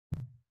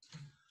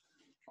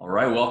All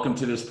right, welcome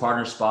to this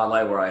partner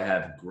spotlight where I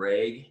have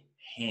Greg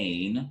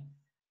Hayne.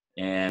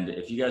 And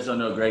if you guys don't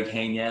know Greg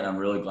Hayne yet, I'm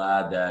really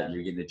glad that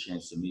you're getting a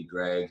chance to meet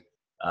Greg.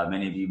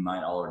 Many of you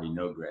might already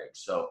know Greg.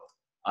 So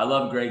I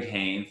love Greg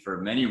Hayne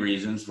for many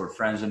reasons. We're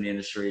friends in the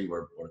industry,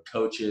 we're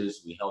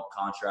coaches, we help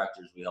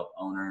contractors, we help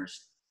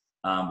owners.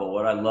 But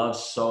what I love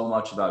so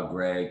much about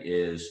Greg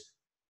is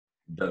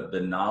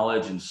the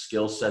knowledge and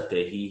skill set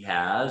that he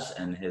has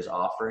and his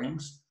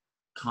offerings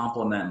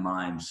complement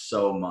mine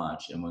so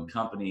much. And when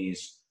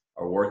companies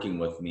are working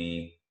with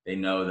me, they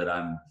know that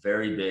I'm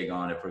very big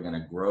on, if we're going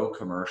to grow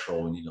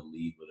commercial, we need to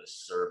lead with a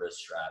service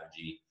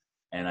strategy.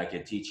 And I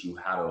could teach you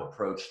how to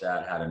approach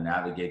that, how to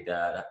navigate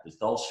that. The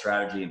whole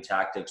strategy and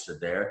tactics are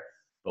there.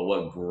 But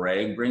what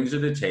Greg brings to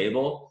the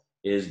table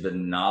is the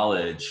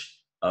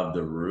knowledge of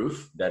the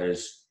roof that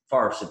is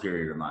far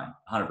superior to mine,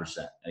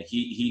 100%.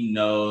 He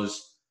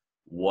knows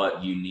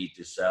what you need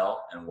to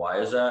sell. And why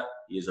is that?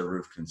 He is a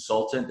roof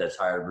consultant that's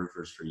hired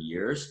roofers for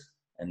years.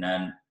 And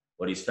then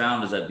what he's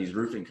found is that these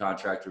roofing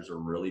contractors are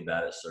really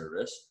bad at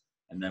service.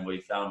 And then what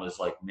he found was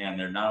like, man,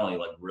 they're not only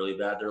like really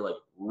bad, they're like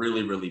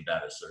really, really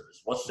bad at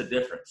service. What's the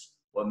difference?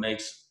 What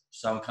makes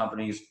some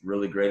companies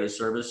really great at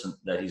service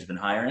that he's been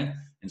hiring,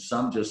 and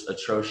some just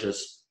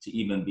atrocious to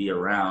even be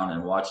around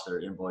and watch their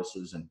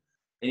invoices, and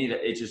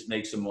it just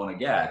makes him want to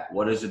gag.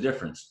 What is the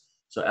difference?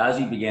 So as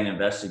he began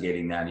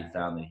investigating that, he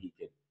found that he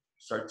could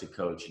start to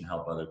coach and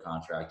help other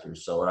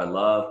contractors. So what I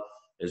love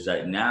is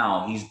that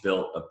now he's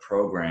built a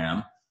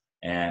program,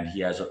 and he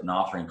has an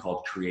offering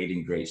called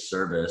Creating Great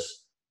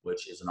Service,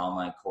 which is an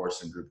online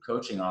course and group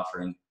coaching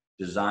offering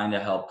designed to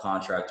help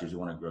contractors who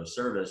want to grow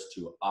service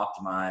to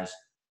optimize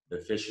the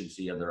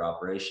efficiency of their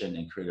operation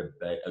and create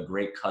a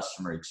great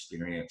customer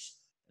experience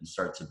and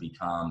start to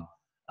become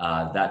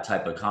that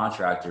type of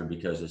contractor,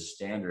 because the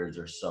standards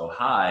are so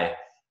high.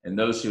 And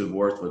those who have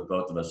worked with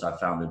both of us, I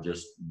found to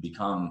just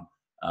become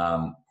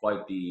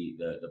quite the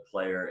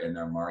player in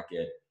their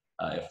market,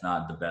 if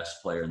not the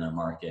best player in their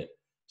market.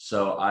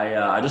 So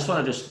I just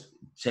want to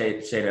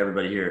say to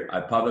everybody here,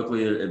 I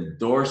publicly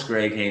endorse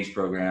Greg Hayne's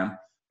program.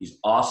 He's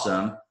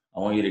awesome. I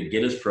want you to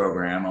get his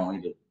program. I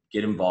want you to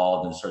get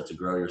involved and start to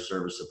grow your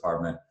service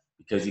department,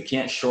 because you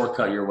can't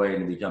shortcut your way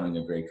into becoming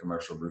a great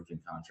commercial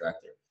roofing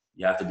contractor.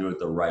 You have to do it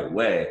the right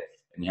way,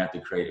 and you have to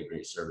create a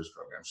great service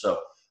program.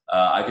 So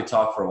I could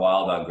talk for a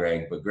while about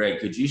Greg, but Greg,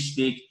 could you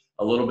speak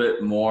a little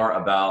bit more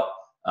about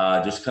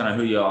just kind of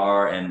who you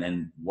are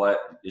and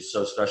what is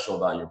so special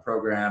about your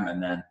program,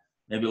 and then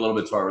maybe a little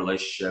bit to our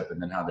relationship, and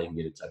then how they can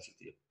get in touch with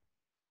you?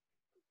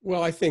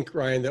 Well, I think,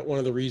 Ryan, that one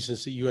of the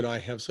reasons that you and I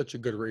have such a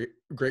great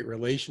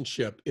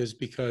relationship is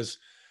because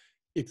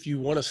if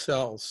you want to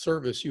sell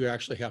service, you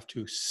actually have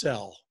to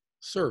sell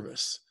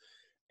service.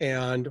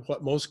 And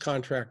what most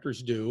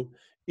contractors do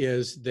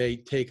is they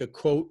take a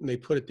quote and they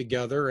put it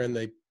together and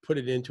they put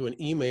it into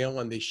an email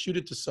and they shoot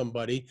it to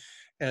somebody,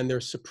 and they're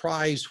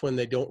surprised when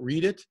they don't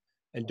read it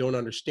and don't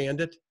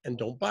understand it and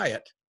don't buy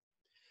it.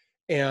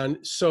 And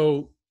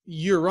so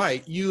you're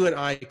right. You and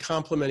I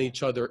complement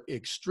each other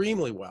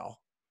extremely well,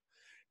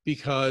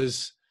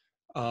 because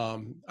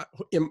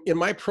in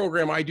my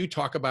program, I do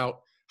talk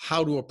about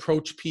how to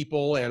approach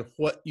people and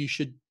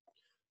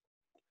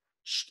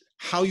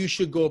how you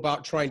should go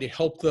about trying to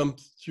help them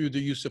through the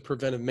use of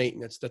preventive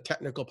maintenance, the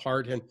technical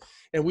part.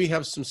 And we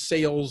have some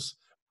sales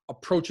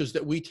approaches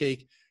that we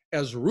take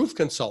as roof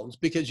consultants,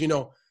 because, you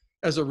know,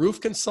 as a roof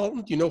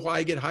consultant, you know why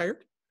I get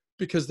hired?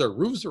 Because their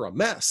roofs are a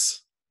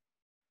mess.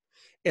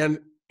 And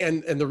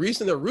the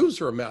reason their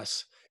roofs are a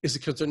mess is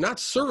because they're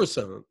not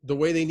servicing them the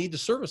way they need to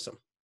service them.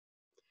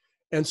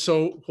 And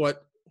so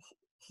what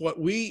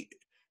we've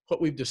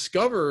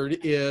discovered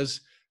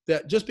is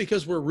that just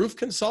because we're roof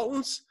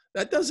consultants,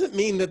 that doesn't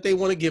mean that they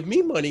want to give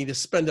me money to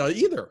spend on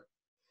either.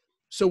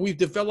 So we've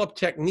developed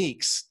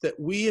techniques that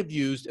we have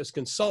used as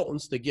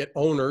consultants to get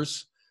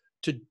owners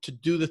to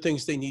do the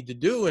things they need to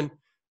do, and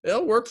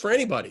they'll work for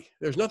anybody.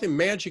 There's nothing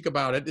magic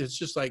about it. It's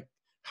just like,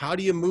 how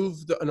do you move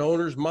an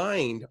owner's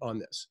mind on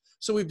this?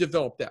 So we've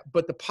developed that.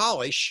 But the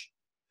polish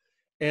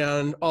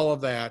and all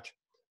of that,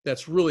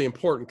 that's really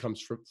important,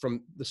 comes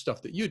from the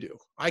stuff that you do.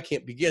 I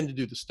can't begin to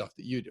do the stuff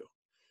that you do.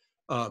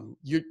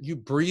 You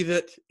breathe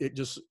it. It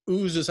just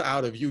oozes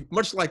out of you,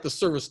 much like the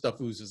service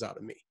stuff oozes out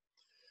of me.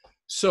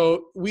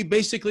 So we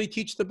basically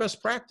teach the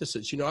best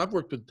practices. You know, I've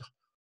worked with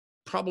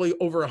probably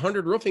over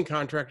 100 roofing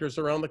contractors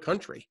around the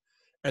country,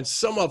 and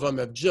some of them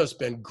have just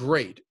been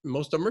great.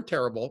 Most of them are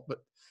terrible, but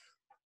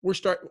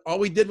all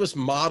we did was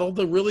model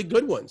the really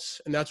good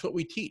ones, and that's what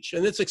we teach,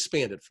 and it's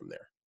expanded from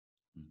there.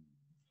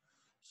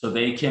 So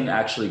they can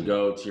actually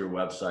go to your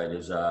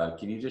website.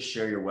 Can you just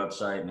share your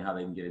website and how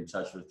they can get in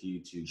touch with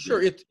you?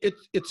 Sure.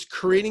 It's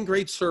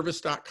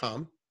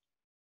creatinggreatservice.com.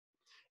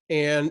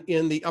 And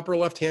in the upper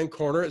left-hand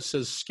corner, it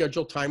says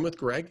schedule time with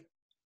Greg.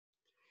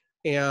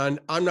 And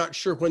I'm not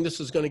sure when this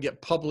is going to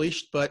get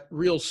published, but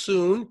real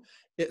soon,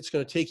 it's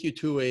going to take you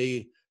to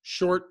a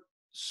short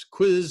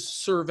quiz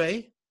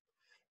survey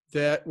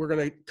that we're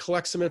going to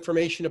collect some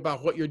information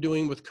about what you're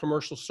doing with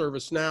commercial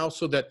service now,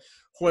 so that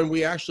when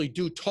we actually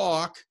do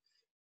talk,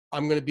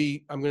 I'm going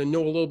to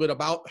know a little bit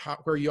about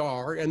where you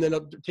are, and then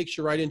it takes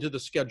you right into the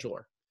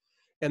scheduler,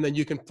 and then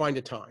you can find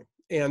a time.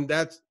 And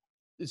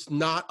it's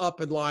not up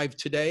and live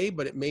today,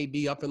 but it may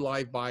be up and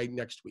live by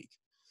next week.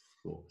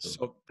 Cool.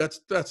 So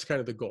that's kind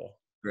of the goal.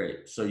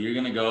 Great. So you're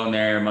going to go in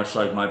there, much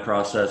like my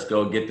process,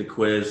 go get the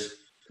quiz,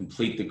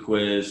 complete the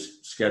quiz,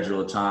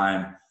 schedule a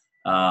time.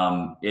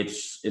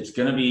 It's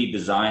going to be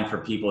designed for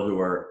people who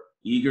are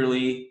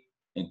eagerly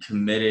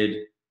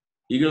committed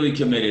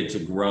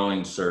to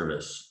growing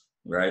service,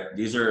 right?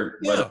 These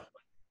are,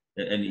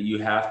 and you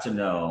have to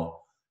know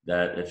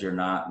that if you're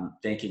not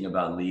thinking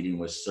about leading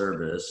with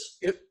service,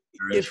 you're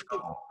in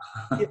trouble.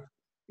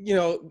 You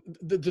know,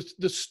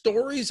 the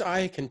stories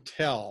I can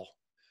tell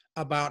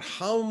about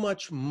how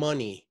much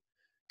money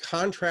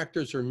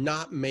contractors are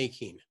not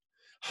making,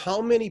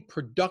 how many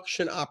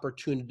production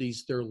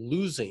opportunities they're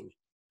losing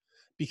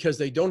because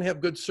they don't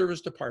have good service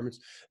departments.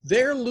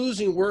 They're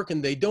losing work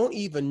and they don't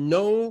even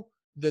know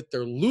that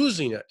they're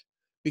losing it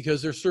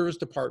because their service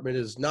department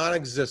is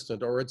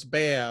non-existent or it's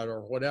bad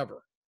or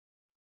whatever.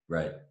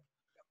 Right.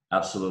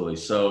 Absolutely.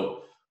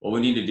 So what we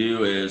need to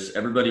do is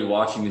everybody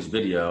watching this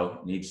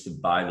video needs to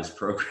buy this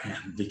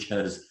program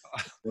because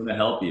it's going to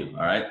help you.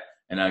 All right.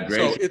 And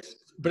So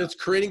it's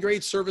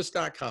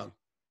creatinggreatservice.com.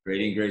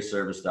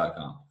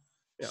 Creatinggreatservice.com.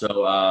 Yeah.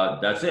 So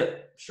that's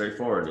it.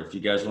 Straightforward. If you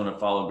guys want to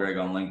follow Greg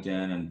on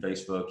LinkedIn and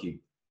Facebook,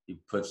 he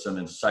puts some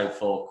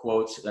insightful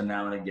quotes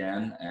now and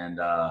again. And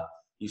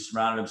he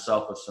surrounded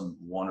himself with some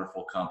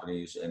wonderful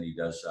companies, and he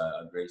does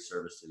a great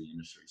service to the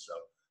industry. So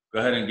go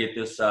ahead and get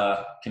this,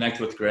 connect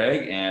with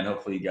Greg, and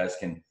hopefully you guys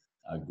can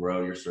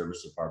grow your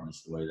service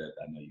departments the way that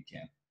I know you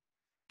can.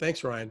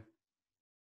 Thanks, Ryan.